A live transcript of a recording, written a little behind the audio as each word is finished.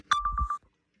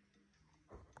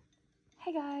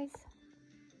Hi guys.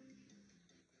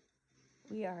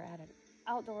 We are at an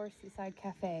outdoor seaside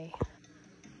cafe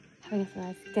having some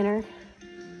nice dinner.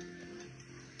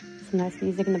 Some nice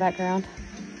music in the background.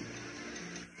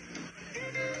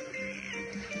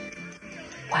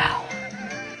 Wow.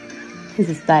 This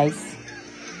is nice.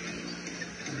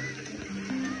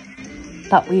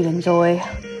 Thought we'd enjoy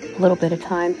a little bit of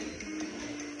time.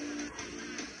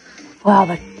 Wow,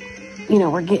 but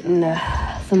we're getting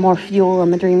some more fuel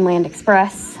on the Dreamland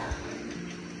Express.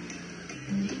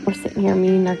 We're sitting here, me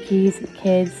and our keys and the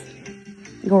kids,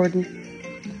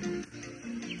 Gordon,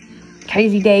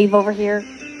 Crazy Dave over here.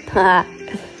 But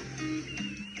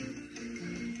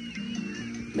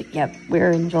yep,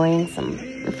 we're enjoying some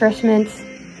refreshments.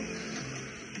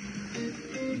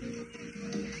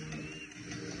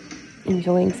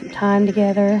 Enjoying some time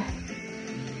together.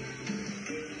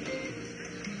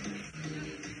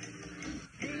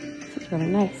 This is really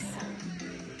nice.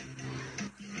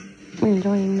 We're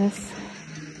enjoying this.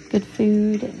 Good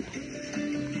food and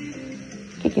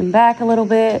kicking back a little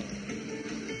bit.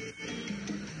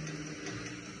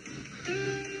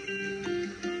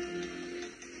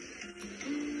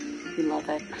 We love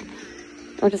it.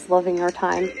 We're just loving our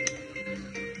time.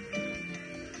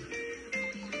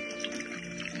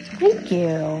 Thank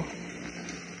you.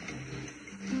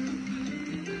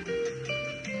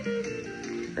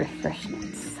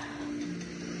 Refreshments.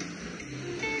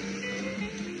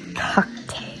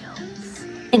 Cocktails.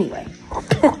 Anyway,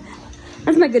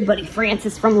 as my good buddy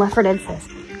Francis from Lefford Ed says,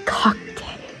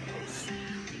 cocktails.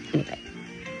 Anyway.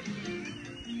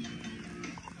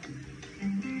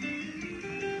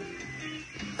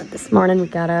 But this morning we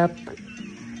got up.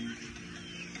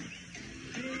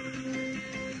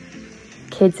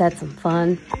 Kids had some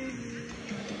fun.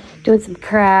 Doing some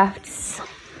crafts.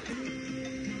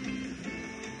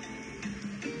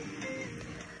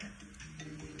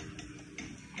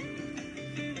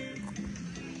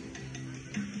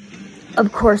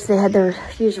 Of course, they had their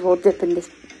usual dip in this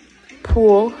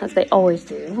pool, as they always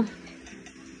do.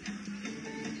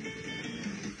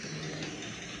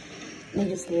 They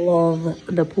just love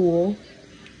the pool.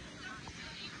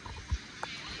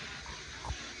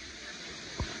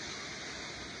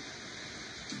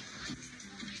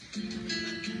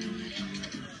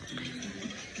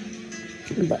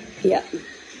 But, yeah.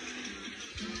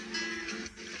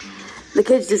 The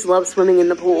kids just love swimming in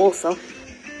the pool, so.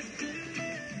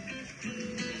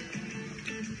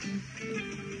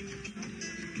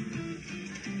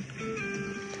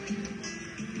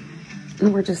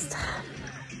 And we're just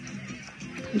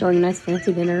enjoying a nice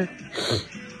fancy dinner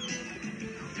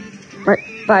right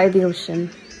by the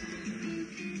ocean.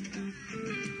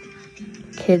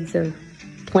 Kids are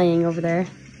playing over there.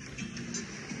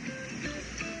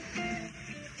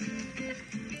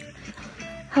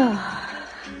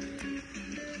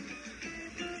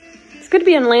 It's good to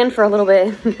be on land for a little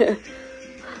bit,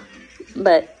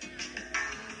 but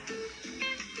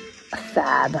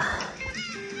fab.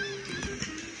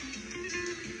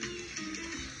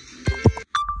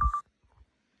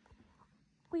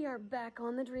 We are back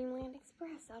on the Dreamland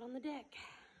Express out on the deck.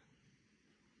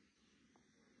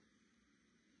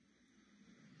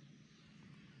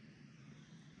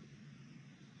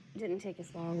 Didn't take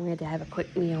us long. We had to have a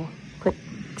quick meal, quick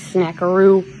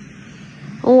snackaroo.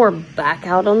 And we're back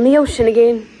out on the ocean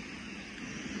again.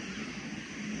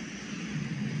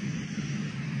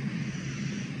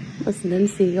 Listen to them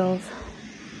seagulls.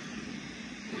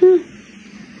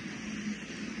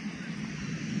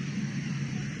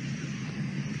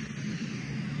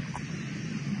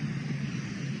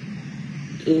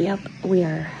 Yep, we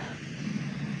are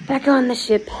back on the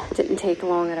ship. Didn't take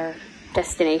long at our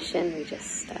destination. We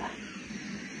just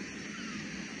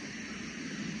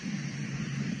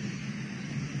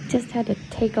had to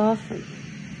take off and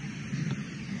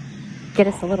get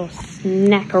us a little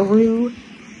snackaroo.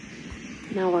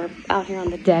 Now we're out here on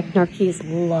the deck. Narquise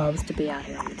loves to be out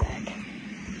here on the deck.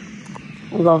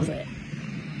 Loves it.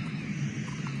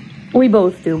 We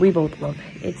both do. We both love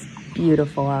it. It's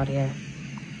beautiful out here.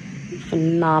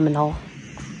 Phenomenal.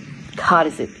 God,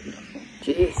 is it beautiful.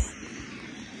 Jeez.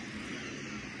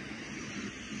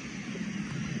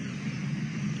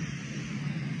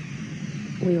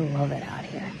 We love it out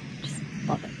here. Just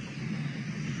love it.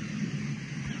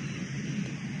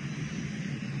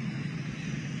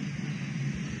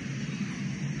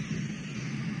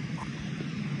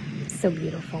 It's so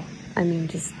beautiful. I mean,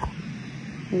 just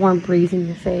warm breeze in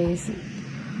your face.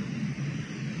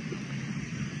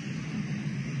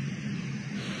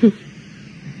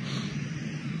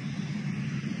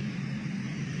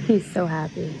 He's so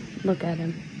happy. Look at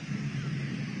him.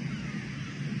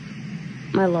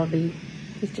 My lovey.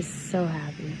 He's just so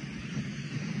happy.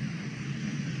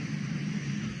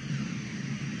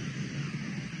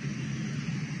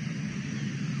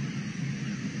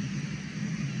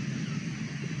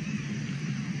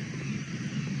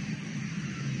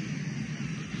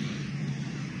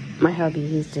 My hubby,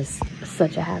 he's just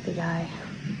such a happy guy.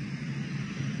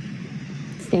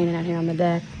 Standing out here on the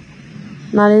deck.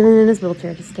 Not even in his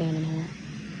wheelchair, just standing here.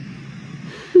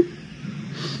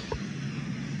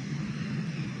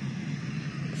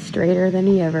 Straighter than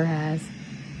he ever has.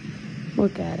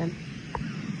 Look at him.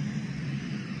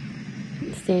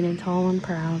 Standing tall and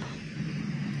proud.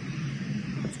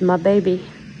 It's my baby.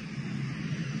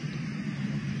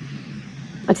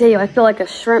 I tell you, I feel like a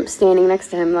shrimp standing next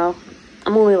to him, though.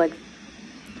 I'm only like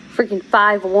freaking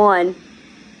 5'1",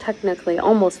 technically,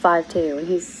 almost 5'2", and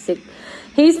he's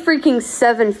freaking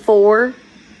 7'4".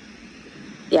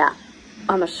 Yeah,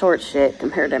 I'm a short shit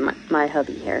compared to my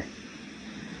hubby here.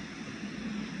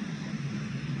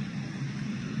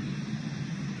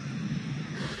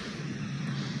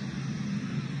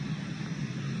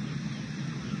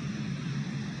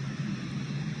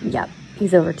 Yep,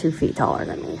 he's over 2 feet taller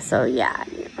than me, so yeah.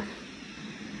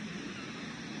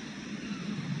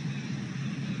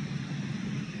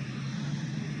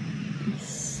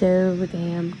 So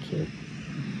damn cute.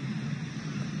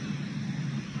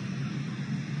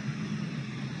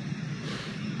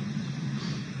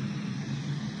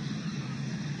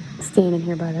 Standing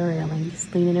here by the railing,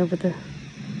 just leaning over the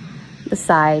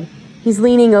side. He's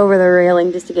leaning over the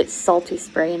railing just to get salty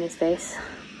spray in his face.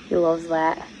 He loves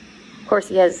that. Of course,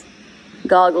 he has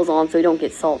goggles on so he don't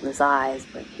get salt in his eyes,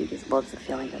 but he just loves the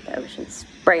feeling of the ocean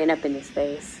spraying up in his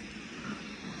face.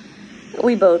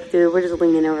 We both do. We're just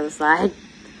leaning over the side.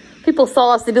 People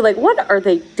saw us, they'd be like, what are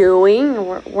they doing?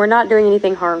 We're not doing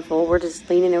anything harmful. We're just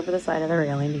leaning over the side of the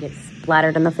railing to get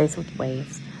splattered in the face with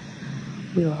waves.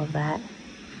 We love that.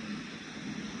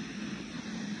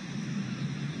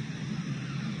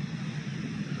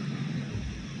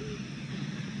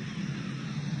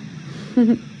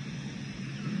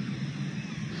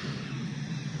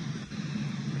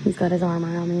 He's got his arm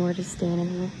around me. We're just standing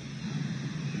here.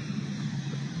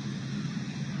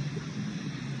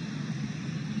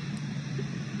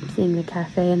 Seeing the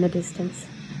cafe in the distance.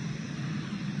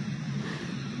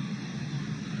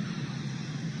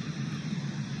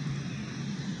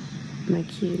 My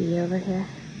cutie over here.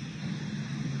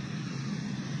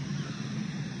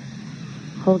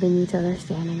 Holding each other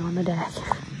standing on the deck.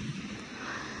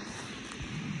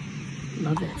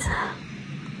 Love it.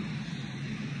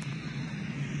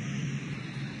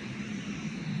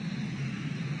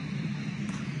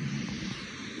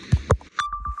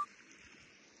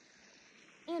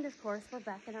 And of course, we're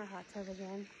back in our hot tub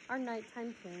again. Our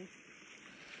nighttime king.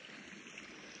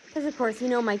 Because of course, you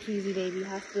know my cutie baby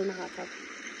has to be in the hot tub.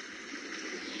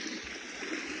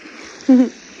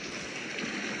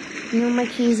 You know my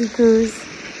cutie coos.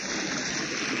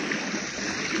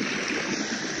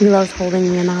 He loves holding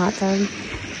me in the hot tub.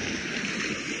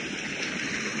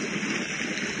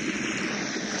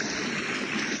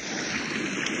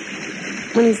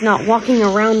 When he's not walking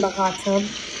around the hot tub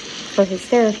for his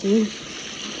therapy,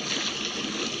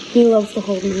 he loves to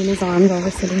hold me in his arms while we're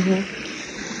sitting here.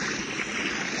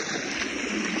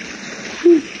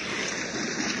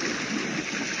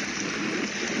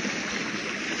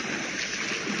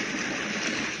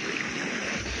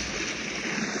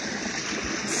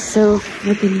 So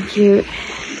freaking cute.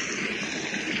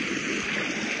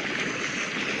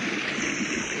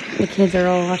 The kids are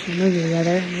all watching a movie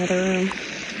together in the other room.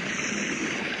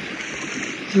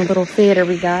 In the little theater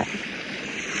we got.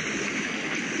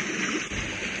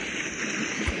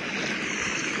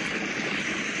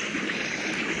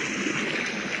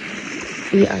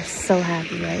 We are so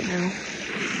happy right now.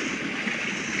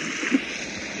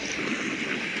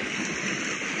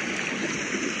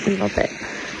 I love it.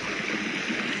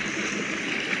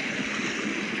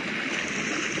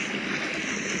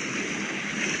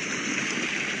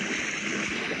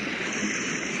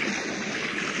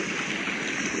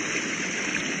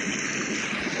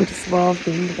 We just love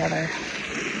being together.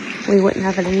 We wouldn't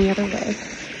have it any other way.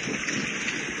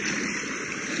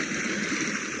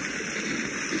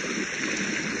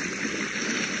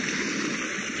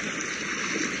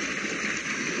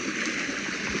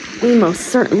 We most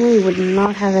certainly would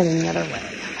not have it any other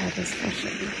way. That is for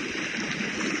sure.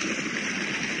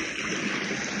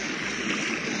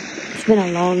 It's been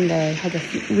a long day. Had to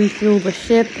refuel the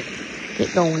ship,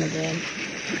 get going again.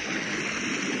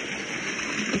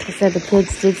 Like I said, the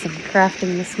kids did some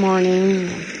crafting this morning.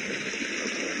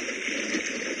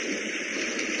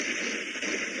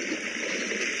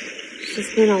 It's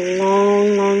just been a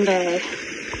long, long day.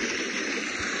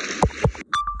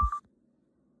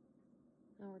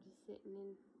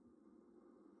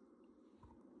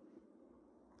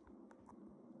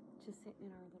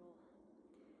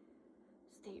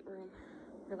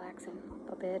 relaxing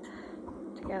a bit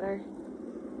together.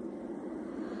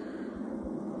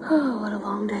 Oh, what a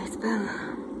long day it's been.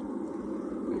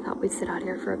 We thought we'd sit out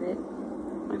here for a bit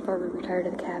before we retire to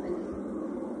the cabin.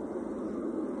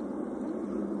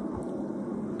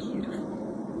 Beautiful.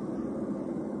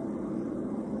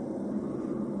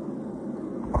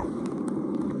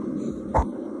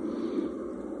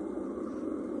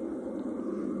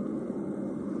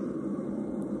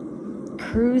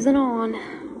 Cruising on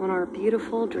our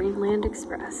beautiful Dreamland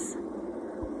Express.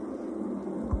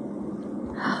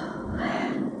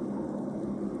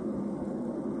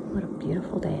 What a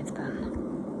beautiful day it's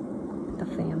been. The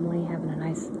family having a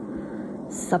nice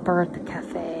supper at the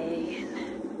cafe.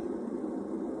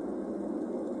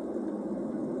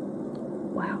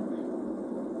 Wow.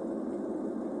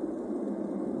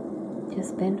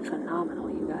 Just been phenomenal,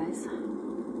 you guys.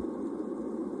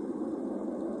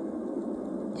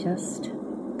 Just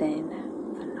been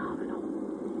phenomenal.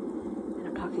 And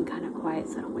I'm talking kind of quiet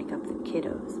so I don't wake up the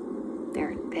kiddos.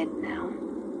 They're in bed now.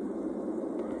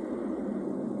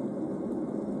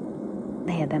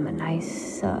 They had them a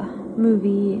nice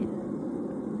movie.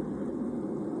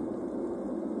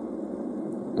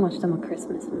 Watched them a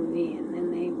Christmas movie, and then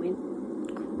they went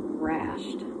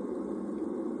crashed.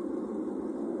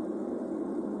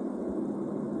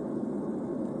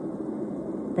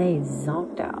 They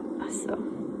zonked out, so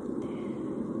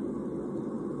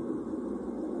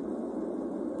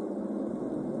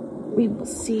we will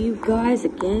see you guys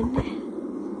again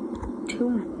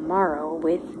tomorrow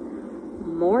with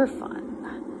more fun.